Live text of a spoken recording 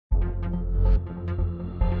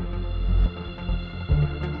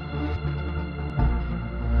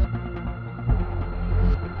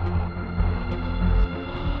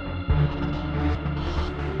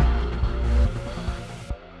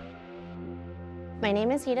My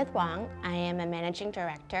name is Edith Wong. I am a managing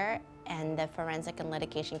director in the Forensic and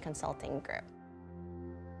Litigation Consulting group.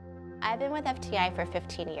 I've been with FTI for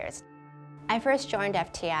 15 years. I first joined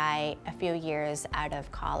FTI a few years out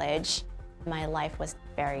of college. My life was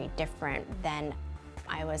very different then.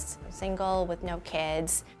 I was single with no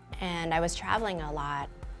kids, and I was traveling a lot.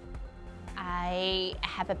 I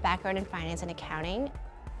have a background in finance and accounting.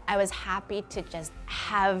 I was happy to just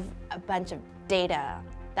have a bunch of data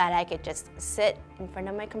that I could just sit in front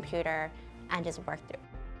of my computer and just work through.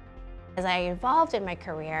 As I evolved in my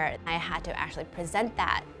career, I had to actually present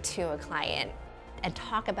that to a client and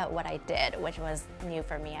talk about what I did, which was new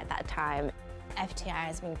for me at that time. FTI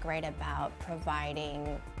has been great about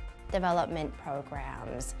providing development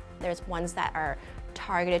programs. There's ones that are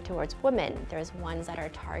targeted towards women. There's ones that are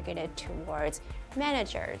targeted towards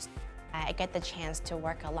managers. I get the chance to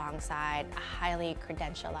work alongside highly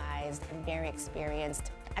credentialized and very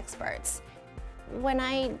experienced experts. When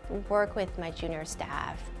I work with my junior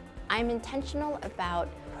staff, I'm intentional about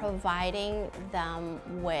providing them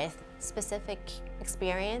with specific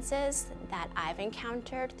experiences that I've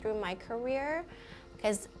encountered through my career,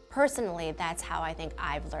 because personally, that's how I think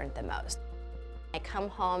I've learned the most. I come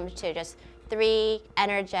home to just 3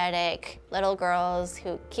 energetic little girls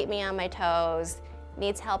who keep me on my toes,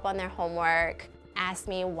 needs help on their homework, ask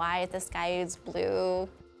me why is the sky blue.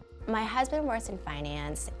 My husband works in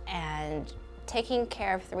finance, and taking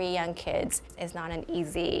care of 3 young kids is not an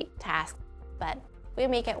easy task, but we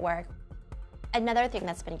make it work. Another thing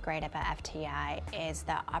that's been great about FTI is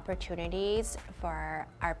the opportunities for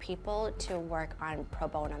our people to work on pro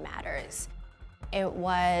bono matters. It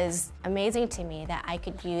was amazing to me that I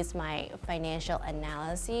could use my financial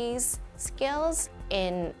analyses skills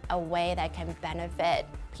in a way that can benefit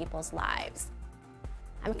people's lives.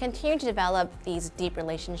 I'm continuing to develop these deep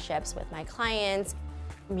relationships with my clients,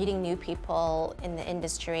 meeting new people in the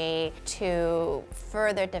industry to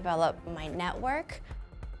further develop my network.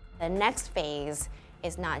 The next phase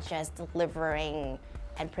is not just delivering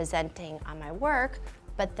and presenting on my work,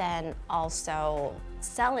 but then also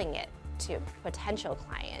selling it to potential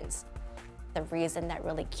clients. The reason that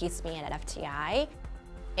really keeps me at FTI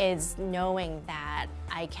is knowing that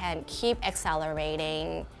I can keep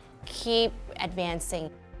accelerating, keep advancing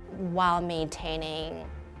while maintaining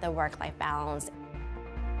the work-life balance.